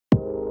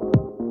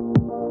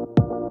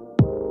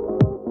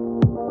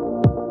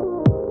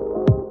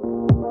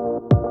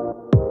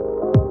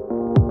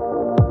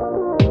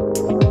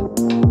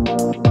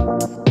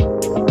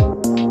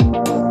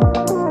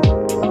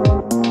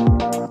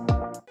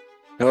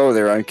Hello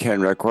there, I'm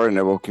Ken Record, and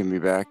I welcome you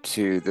back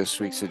to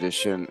this week's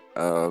edition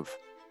of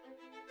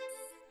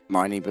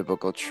Mining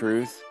Biblical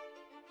Truth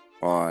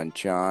on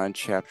John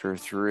chapter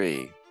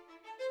 3,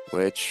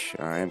 which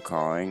I am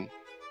calling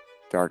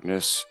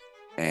Darkness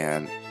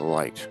and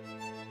Light.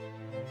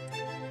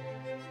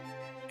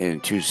 In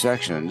two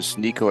sections,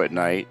 Nico at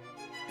night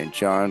and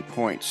John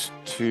points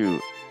to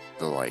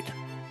the light.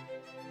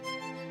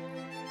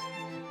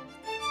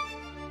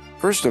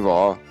 First of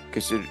all,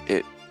 because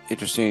it's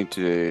interesting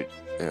to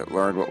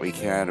learn what we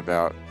can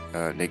about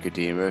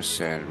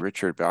Nicodemus, and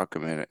Richard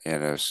Balcom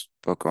in a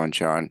book on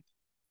John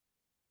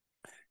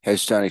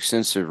has done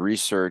extensive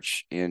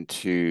research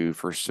into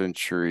first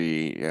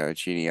century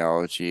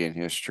genealogy and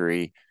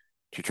history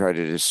to try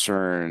to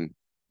discern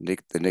the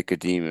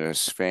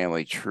Nicodemus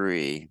family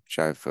tree, which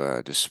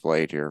I've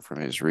displayed here from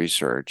his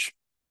research.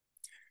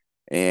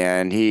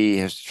 And he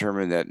has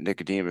determined that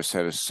Nicodemus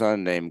had a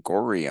son named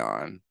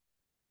Gorion.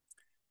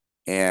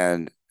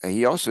 And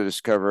he also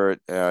discovered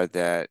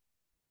that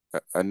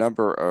a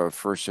number of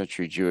first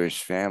century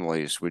Jewish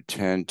families would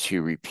tend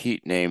to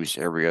repeat names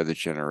every other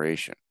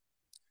generation.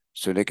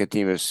 So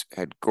Nicodemus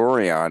had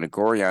Gorion, and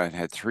Gorion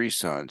had three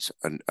sons,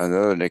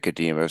 another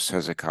Nicodemus,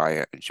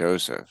 Hezekiah, and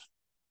Joseph.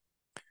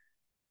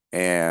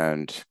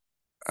 And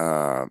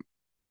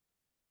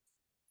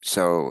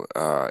so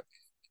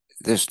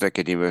this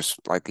Nicodemus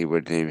likely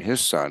would name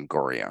his son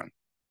Gorion.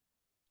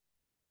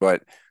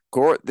 But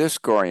this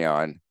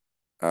Gorion,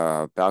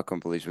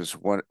 Balcom believes,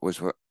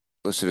 was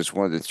listed as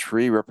one of the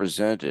three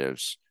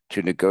representatives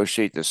to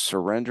negotiate the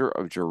surrender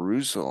of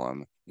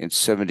Jerusalem in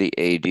 70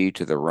 AD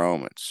to the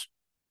Romans.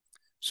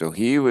 So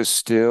he was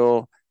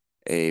still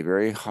a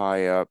very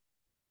high up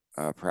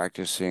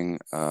practicing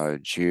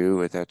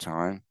Jew at that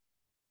time.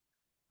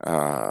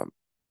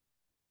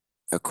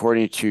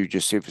 According to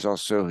Josephus,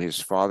 also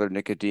his father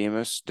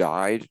Nicodemus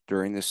died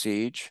during the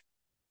siege.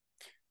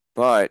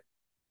 But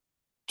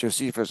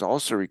Josephus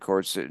also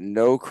records that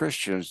no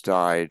Christians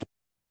died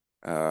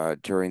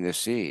during the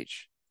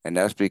siege, and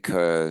that's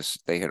because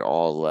they had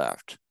all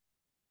left.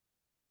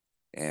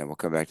 And we'll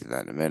come back to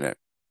that in a minute.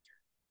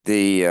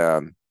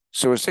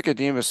 So was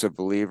Nicodemus a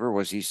believer?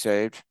 Was he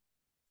saved?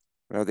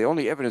 Well, the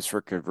only evidence for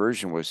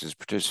conversion was his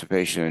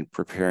participation in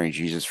preparing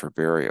Jesus for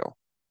burial.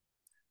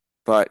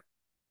 But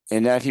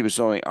in that, he was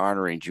only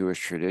honoring Jewish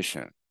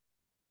tradition.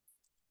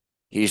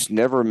 He's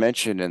never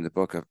mentioned in the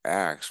book of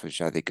Acts, which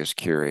I think is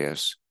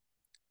curious.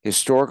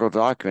 Historical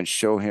documents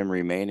show him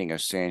remaining a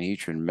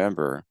Sanhedrin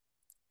member,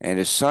 and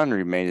his son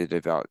remained a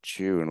devout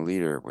Jew and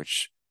leader,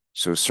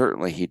 so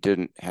certainly he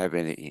didn't have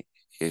any,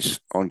 his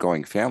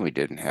ongoing family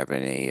didn't have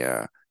any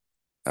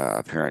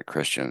apparent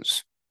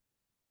Christians.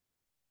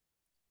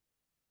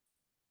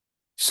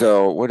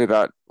 So what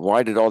about,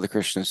 why did all the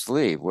Christians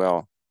leave?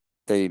 Well,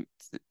 they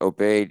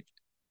obeyed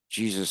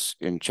Jesus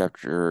in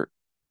chapter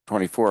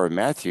 24 of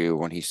Matthew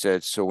when he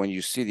said, so when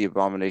you see the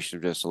abomination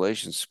of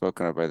desolation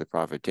spoken of by the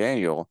prophet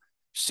Daniel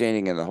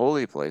standing in the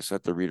holy place,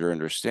 let the reader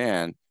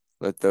understand,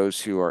 let those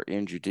who are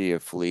in Judea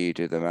flee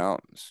to the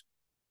mountains.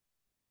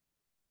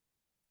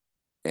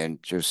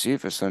 And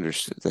Josephus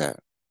understood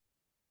that.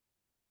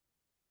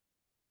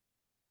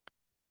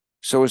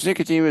 So was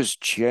Nicodemus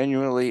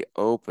genuinely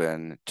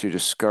open to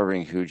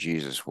discovering who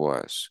Jesus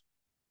was?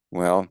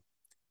 Well,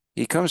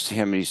 he comes to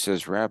him and he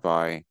says,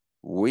 Rabbi,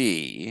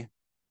 we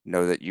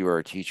know that you are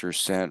a teacher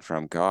sent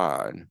from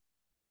God.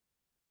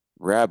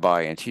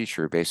 Rabbi and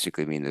teacher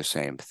basically mean the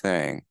same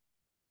thing.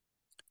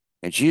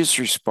 And Jesus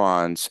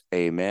responds,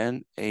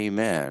 Amen,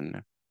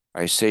 amen.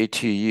 I say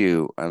to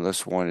you,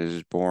 unless one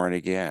is born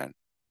again.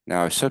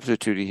 Now, I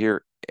substituted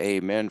here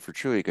amen for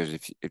truly, because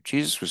if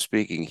Jesus was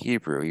speaking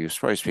Hebrew, he was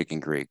probably speaking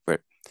Greek. But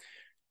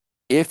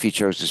if he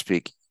chose to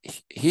speak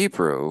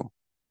Hebrew,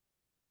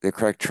 the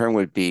correct term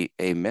would be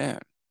amen,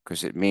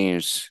 because it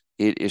means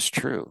it is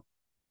true.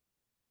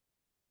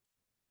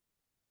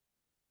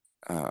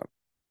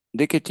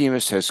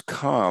 Nicodemus has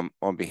come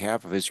on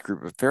behalf of his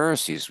group of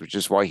Pharisees, which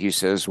is why he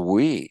says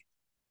we.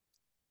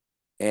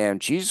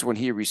 And Jesus, when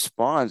he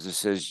responds and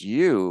says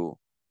you,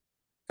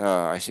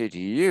 I say to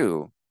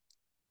you,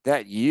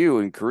 that you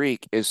in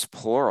Greek is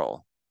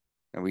plural.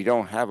 And we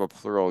don't have a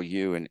plural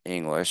you in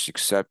English,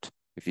 except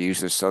if you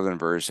use the Southern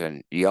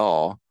version,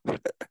 y'all,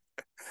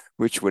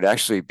 which would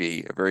actually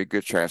be a very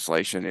good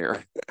translation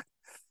here.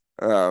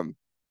 That's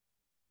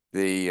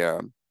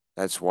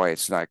why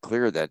it's not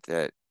clear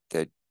that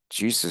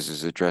Jesus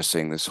is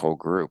addressing this whole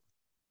group,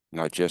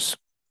 not just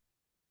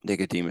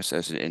Nicodemus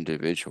as an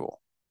individual.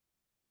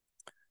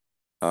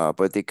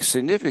 But the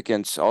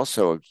significance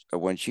also of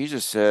when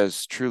Jesus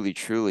says truly,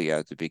 truly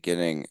at the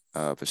beginning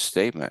of a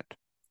statement,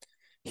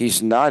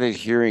 he's not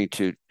adhering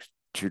to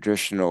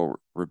traditional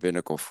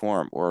rabbinical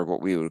form or what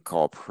we would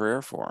call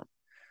prayer form.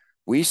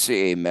 We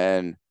say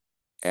amen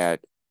at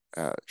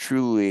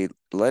truly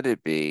let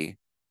it be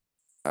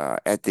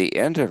at the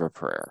end of a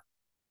prayer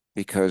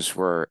because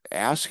we're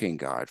asking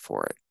God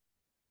for it.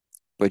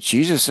 But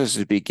Jesus says at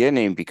the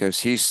beginning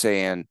because he's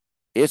saying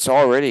it's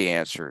already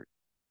answered.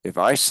 If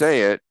I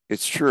say it,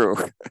 it's true.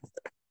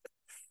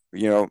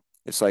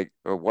 It's like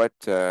what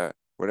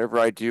whatever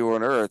I do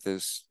on earth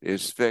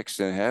is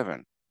fixed in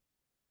heaven.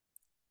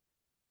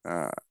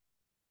 Uh,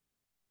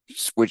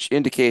 which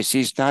indicates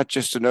he's not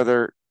just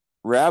another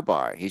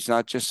rabbi. He's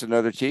not just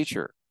another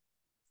teacher.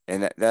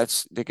 And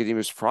that's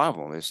Nicodemus'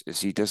 problem is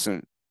he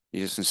doesn't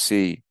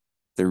see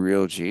the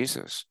real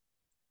Jesus.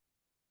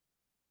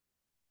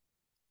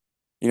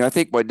 I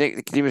think what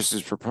Nicodemus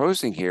is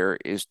proposing here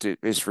is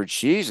for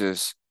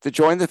Jesus to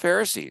join the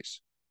Pharisees.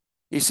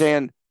 He's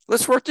saying,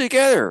 let's work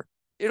together.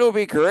 It'll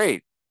be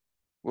great.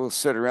 We'll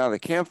sit around the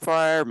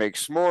campfire, make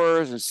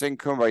s'mores, and sing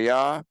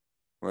kumbaya.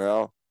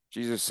 Well,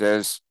 Jesus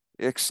says,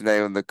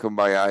 ixnay on the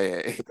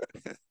kumbaya.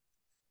 It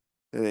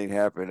ain't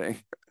happening.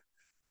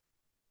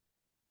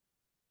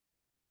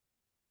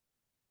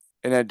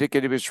 And then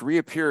Nicodemus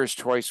reappears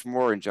twice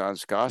more in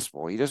John's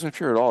gospel. He doesn't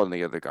appear at all in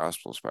the other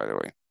gospels, by the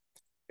way.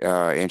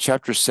 In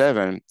chapter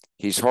 7,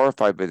 he's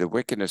horrified by the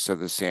wickedness of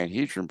the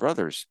Sanhedrin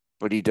brothers,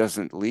 but he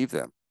doesn't leave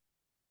them.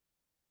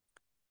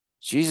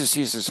 Jesus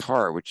sees his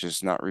heart, which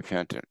is not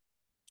repentant.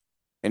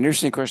 An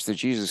interesting question that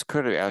Jesus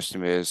could have asked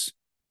him is,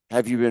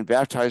 have you been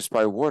baptized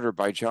by water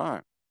by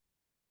John?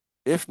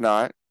 If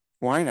not,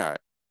 why not?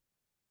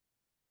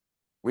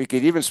 We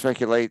could even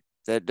speculate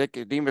that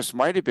Nicodemus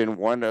might have been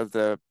one of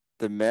the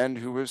men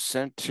who was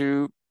sent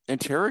to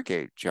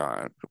interrogate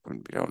John. We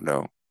don't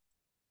know.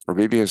 Or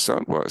maybe his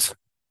son was.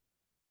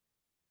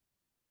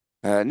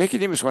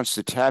 Nicodemus wants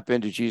to tap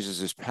into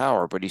Jesus'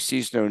 power, but he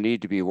sees no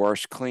need to be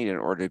washed clean in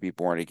order to be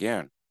born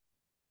again.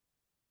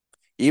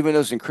 Even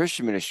those in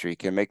Christian ministry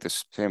can make the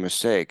same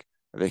mistake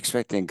of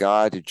expecting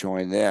God to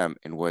join them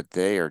in what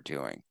they are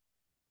doing.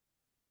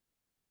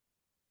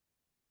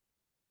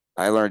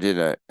 I learned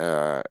in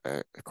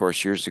a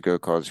course years ago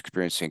called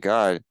Experiencing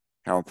God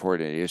how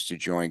important it is to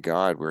join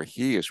God where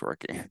he is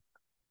working.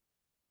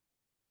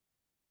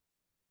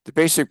 The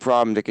basic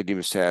problem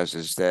Nicodemus has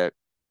is that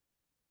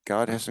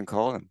God hasn't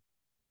called him.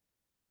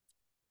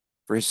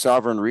 For his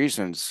sovereign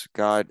reasons,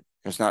 God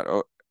has not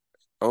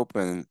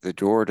opened the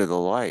door to the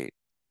light.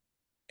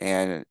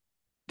 And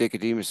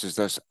Nicodemus is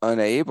thus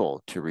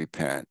unable to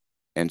repent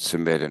and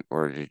submit in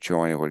order to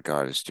join what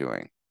God is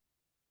doing.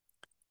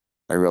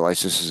 I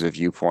realize this is a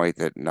viewpoint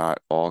that not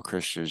all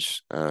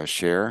Christians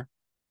share.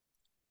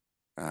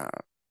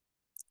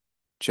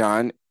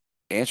 John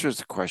answers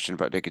the question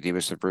about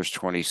Nicodemus in verse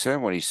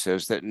 27 when he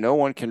says that no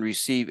one can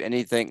receive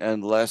anything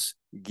unless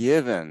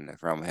given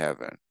from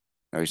heaven.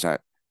 Now, he's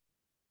not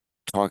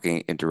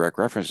talking in direct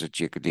reference to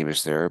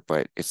Nicodemus there,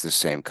 but it's the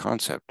same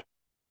concept.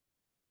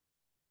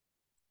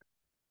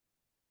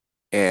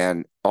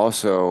 And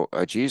also,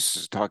 Jesus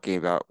is talking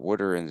about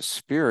water and the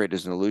Spirit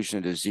as an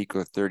allusion to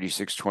Ezekiel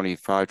 36,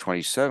 25,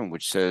 27,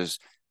 which says,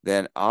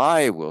 then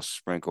I will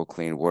sprinkle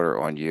clean water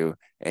on you,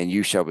 and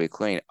you shall be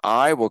clean.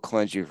 I will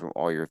cleanse you from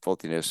all your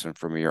filthiness and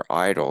from your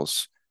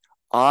idols.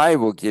 I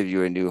will give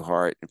you a new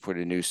heart and put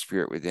a new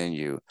spirit within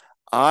you.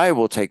 I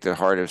will take the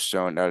heart of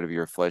stone out of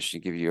your flesh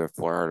and give you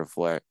a heart of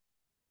flesh.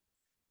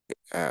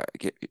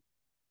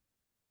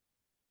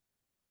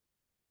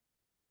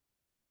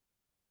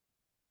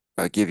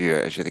 Give you,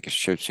 I think it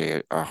should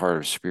say, a heart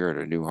of spirit,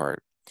 a new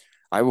heart.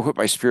 I will put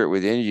my spirit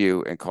within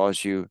you and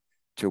cause you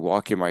to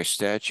walk in my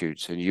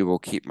statutes, and you will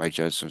keep my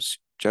judgments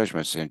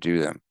and do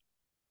them.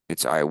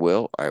 It's I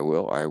will, I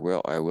will, I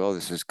will, I will.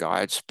 This is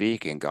God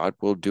speaking. God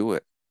will do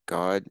it.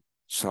 God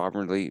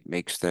sovereignly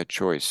makes that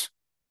choice.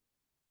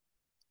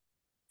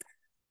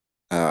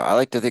 I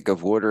like to think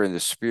of water and the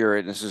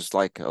Spirit. This is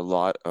like a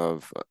lot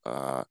of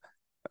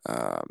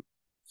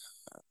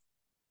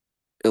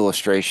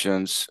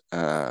illustrations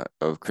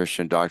of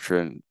Christian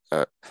doctrine,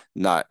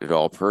 not at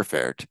all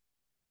perfect.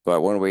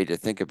 But one way to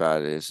think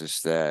about it is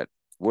that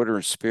water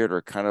and spirit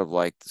are kind of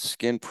like the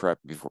skin prep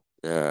before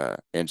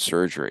in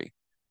surgery.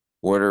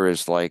 Water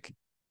is like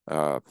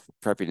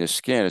prepping the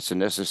skin. It's a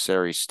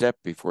necessary step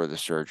before the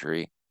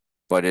surgery,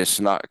 but it's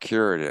not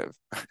curative.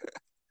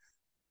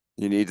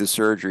 You need the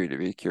surgery to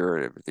be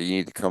curative. You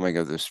need the coming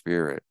of the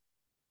Spirit.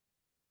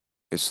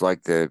 It's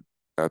like the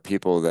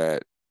people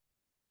that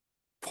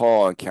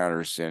Paul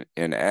encounters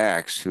in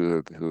Acts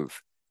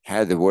who've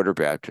had the water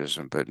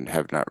baptism but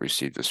have not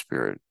received the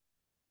Spirit.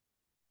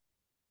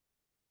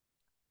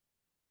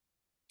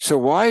 So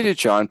why did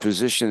John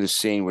position the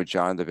scene with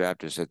John the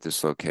Baptist at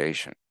this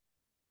location?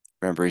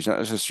 Remember, he's not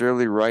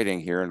necessarily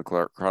writing here in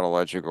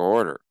chronological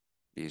order.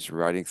 He's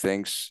writing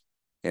things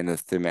in a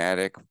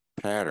thematic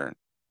pattern.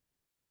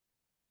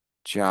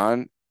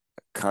 John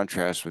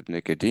contrasts with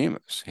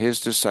Nicodemus. His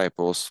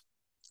disciples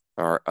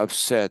are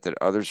upset that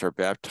others are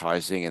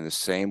baptizing in the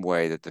same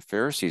way that the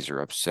Pharisees are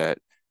upset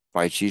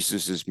by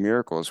Jesus's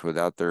miracles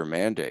without their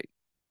mandate.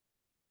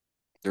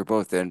 They're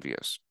both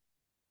envious.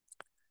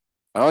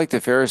 Unlike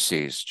the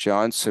Pharisees,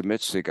 John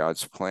submits to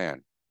God's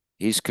plan.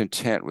 He's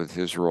content with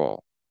his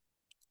role.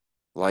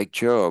 Like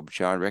Job,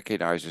 John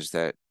recognizes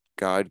that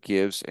God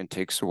gives and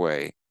takes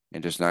away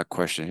and does not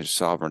question his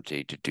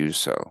sovereignty to do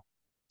so.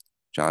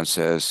 John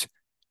says,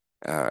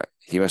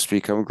 he must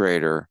become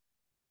greater,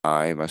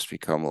 I must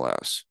become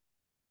less.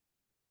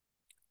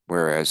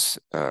 Whereas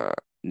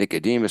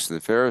Nicodemus and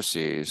the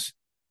Pharisees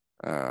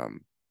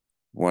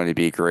wanted to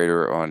be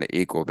greater on an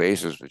equal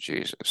basis with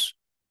Jesus.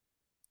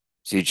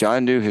 See,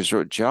 John knew his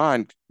role.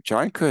 John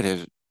could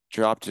have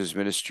dropped his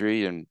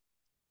ministry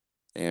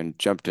and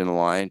jumped in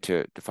line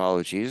to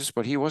follow Jesus,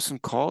 but he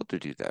wasn't called to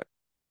do that.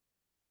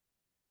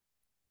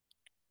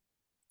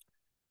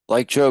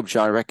 Like Job,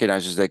 John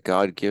recognizes that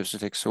God gives and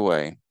takes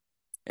away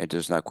and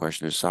does not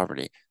question his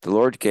sovereignty. The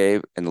Lord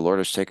gave and the Lord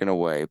has taken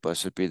away.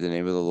 Blessed be the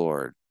name of the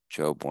Lord.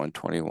 Job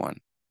 121.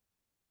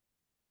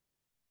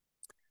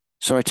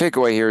 So my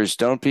takeaway here is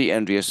don't be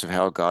envious of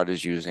how God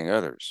is using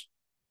others.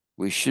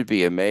 We should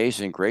be amazed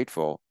and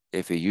grateful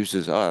if he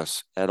uses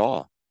us at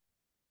all.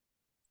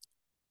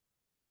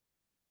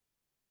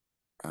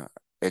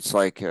 It's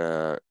like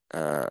our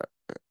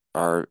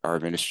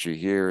ministry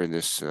here in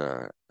this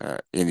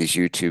in these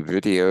YouTube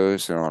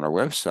videos and on our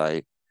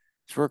website.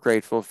 So we're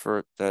grateful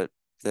for that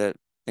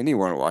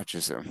anyone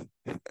watches them.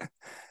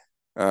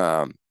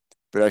 Um,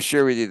 but I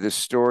share with you the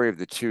story of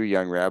the two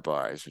young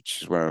rabbis,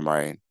 which is one of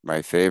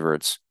my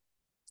favorites.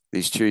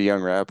 These two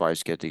young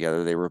rabbis get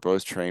together. They were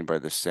both trained by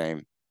the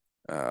same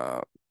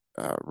uh,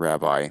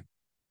 rabbi,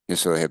 and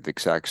so they have the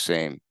exact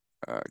same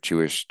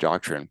Jewish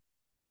doctrine.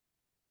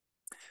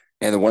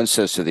 And the one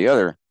says to the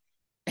other,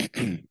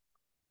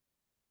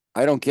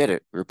 I don't get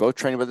it. We're both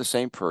trained by the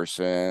same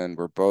person.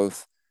 We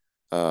both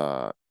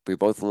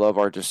love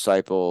our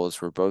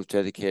disciples. We're both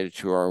dedicated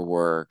to our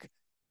work.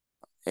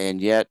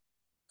 And yet,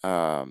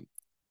 I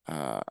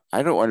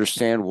don't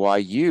understand why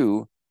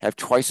you have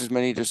twice as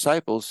many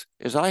disciples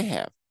as I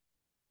have.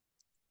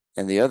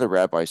 And the other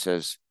rabbi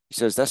says,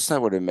 that's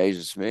not what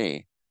amazes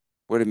me.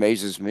 What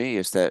amazes me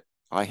is that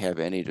I have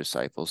any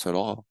disciples at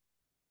all.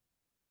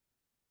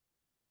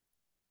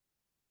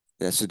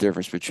 That's the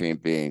difference between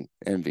being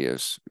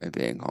envious and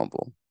being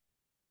humble.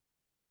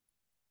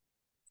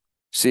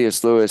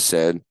 C.S. Lewis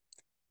said,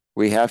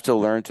 we have to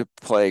learn to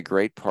play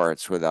great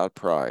parts without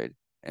pride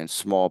and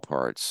small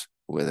parts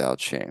without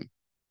shame.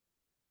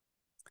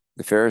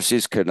 The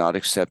Pharisees could not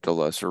accept a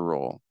lesser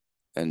role,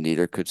 and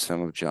neither could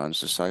some of John's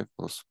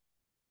disciples.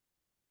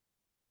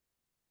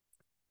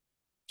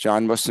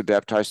 John must have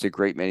baptized a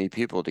great many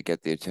people to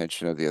get the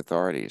attention of the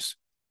authorities.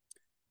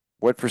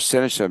 What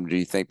percentage of them do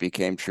you think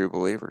became true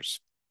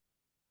believers?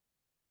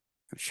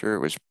 I'm sure it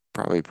was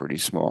probably pretty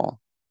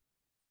small.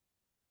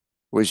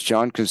 Was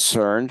John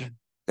concerned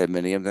that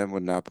many of them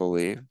would not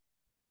believe?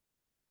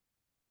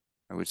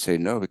 I would say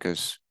no,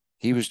 because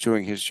he was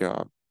doing his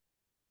job.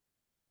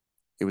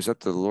 It was up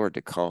to the Lord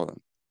to call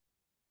them.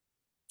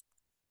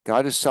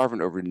 God is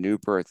sovereign over new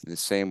birth in the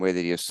same way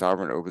that he is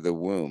sovereign over the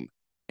womb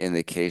in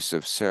the case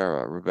of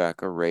Sarah,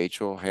 Rebecca,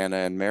 Rachel, Hannah,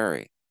 and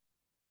Mary.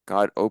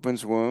 God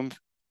opens wombs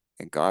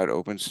and God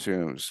opens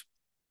tombs.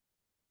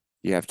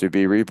 You have to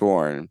be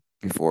reborn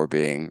before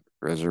being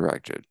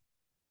resurrected.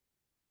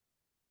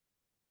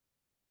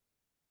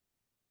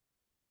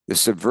 The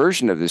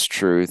subversion of this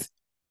truth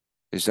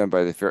is done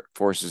by the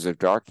forces of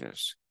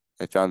darkness.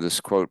 I found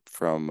this quote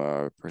from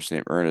a person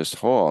named Ernest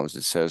Holmes.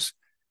 It says,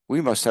 we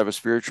must have a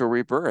spiritual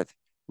rebirth.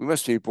 We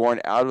must be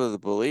born out of the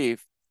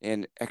belief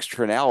in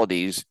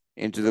externalities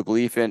into the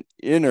belief in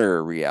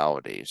inner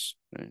realities.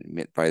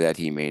 And by that,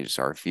 he means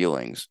our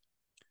feelings.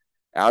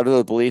 Out of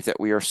the belief that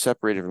we are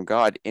separated from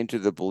God into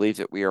the belief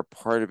that we are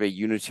part of a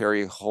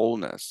unitary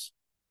wholeness.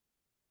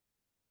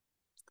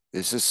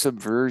 This is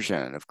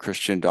subversion of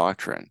Christian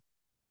doctrine.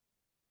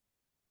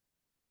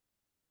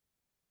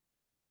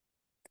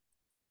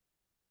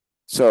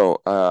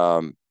 So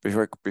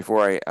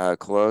before I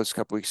close, a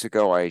couple weeks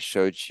ago, I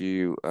showed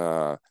you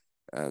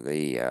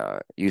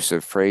the use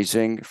of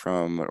phrasing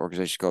from an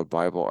organization called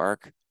Bible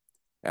Arc.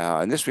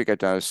 And this week I've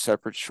done a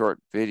separate short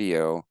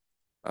video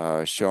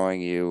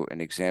showing you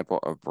an example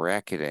of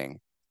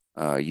bracketing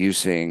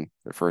using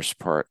the first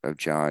part of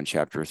John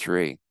chapter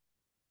 3.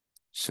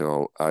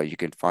 So you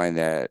can find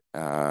that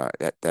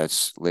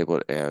that's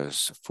labeled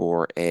as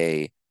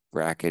 4A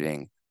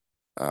bracketing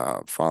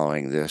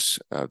following this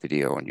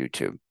video on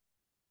YouTube.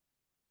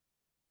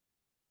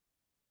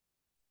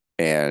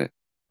 And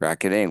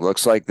bracketing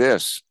looks like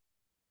this.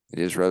 It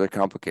is rather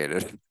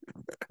complicated,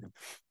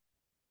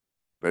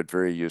 but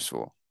very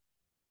useful.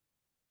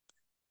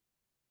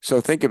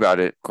 So think about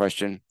it.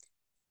 Question.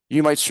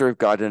 You might serve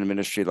God in a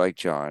ministry like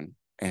John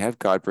and have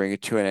God bring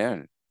it to an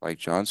end, like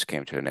John's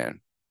came to an end.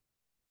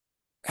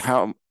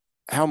 How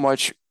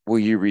much will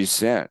you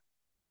resent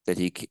that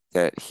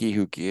he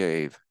who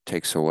gave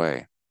takes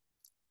away?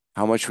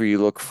 How much will you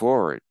look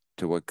forward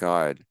to what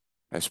God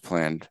has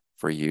planned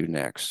for you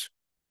next?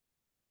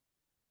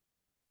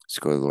 Let's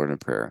go to the Lord in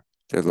prayer.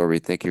 Dear Lord, we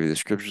thank you for the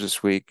scriptures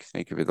this week.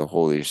 Thank you for the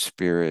Holy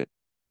Spirit.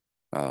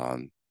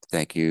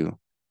 Thank you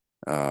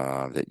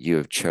that you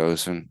have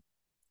chosen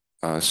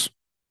us.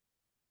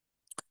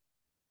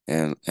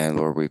 And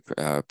Lord, we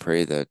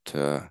pray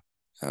that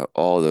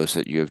all those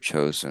that you have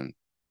chosen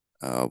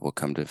will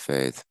come to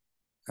faith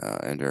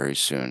and very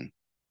soon.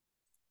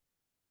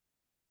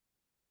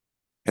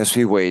 As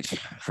we wait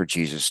for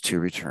Jesus to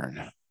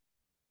return.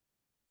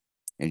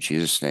 In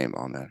Jesus' name,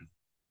 amen.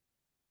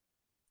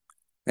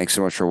 Thanks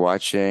so much for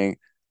watching.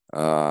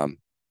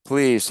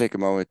 please take a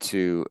moment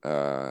to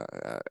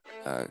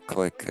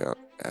click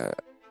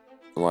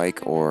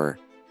like or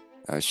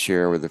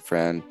share with a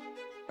friend.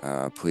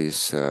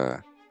 Please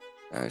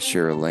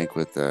share a link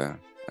with a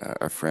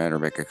friend or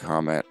make a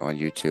comment on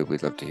YouTube.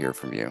 We'd love to hear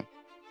from you.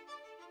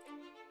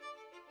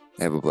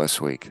 Have a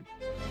blessed week.